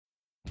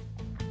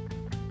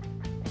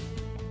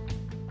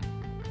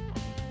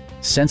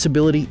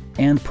Sensibility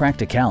and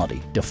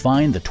practicality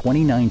define the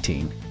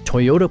 2019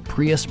 Toyota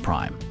Prius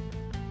Prime.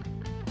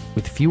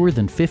 With fewer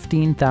than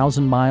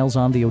 15,000 miles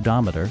on the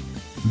odometer,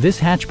 this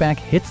hatchback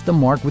hits the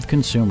mark with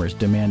consumers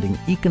demanding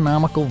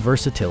economical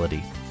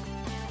versatility.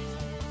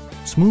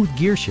 Smooth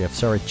gear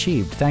shifts are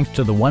achieved thanks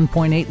to the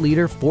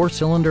 1.8-liter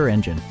four-cylinder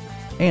engine.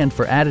 And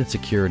for added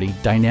security,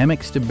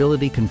 dynamic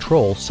stability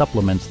control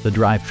supplements the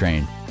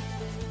drivetrain.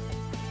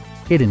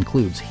 It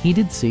includes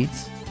heated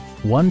seats,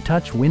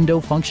 one-touch window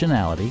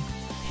functionality,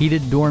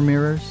 heated door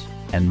mirrors,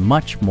 and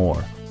much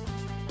more.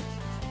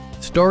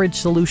 Storage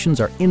solutions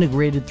are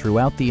integrated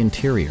throughout the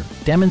interior,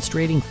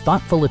 demonstrating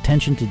thoughtful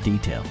attention to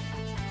detail.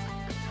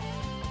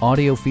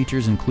 Audio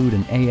features include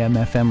an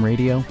AM/FM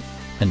radio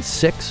and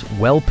 6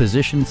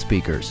 well-positioned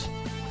speakers.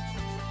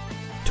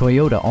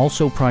 Toyota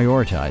also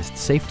prioritized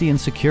safety and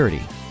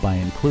security by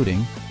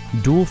including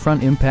dual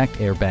front impact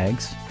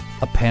airbags,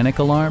 a panic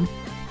alarm,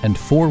 and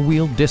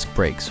 4-wheel disc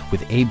brakes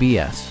with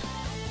ABS.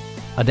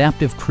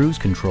 Adaptive Cruise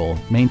Control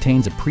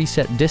maintains a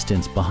preset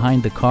distance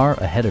behind the car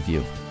ahead of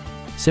you,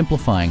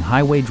 simplifying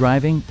highway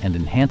driving and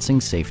enhancing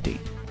safety.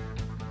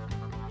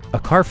 A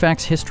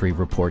Carfax history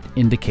report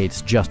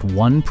indicates just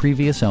one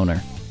previous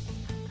owner.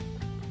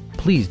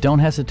 Please don't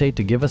hesitate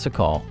to give us a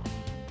call.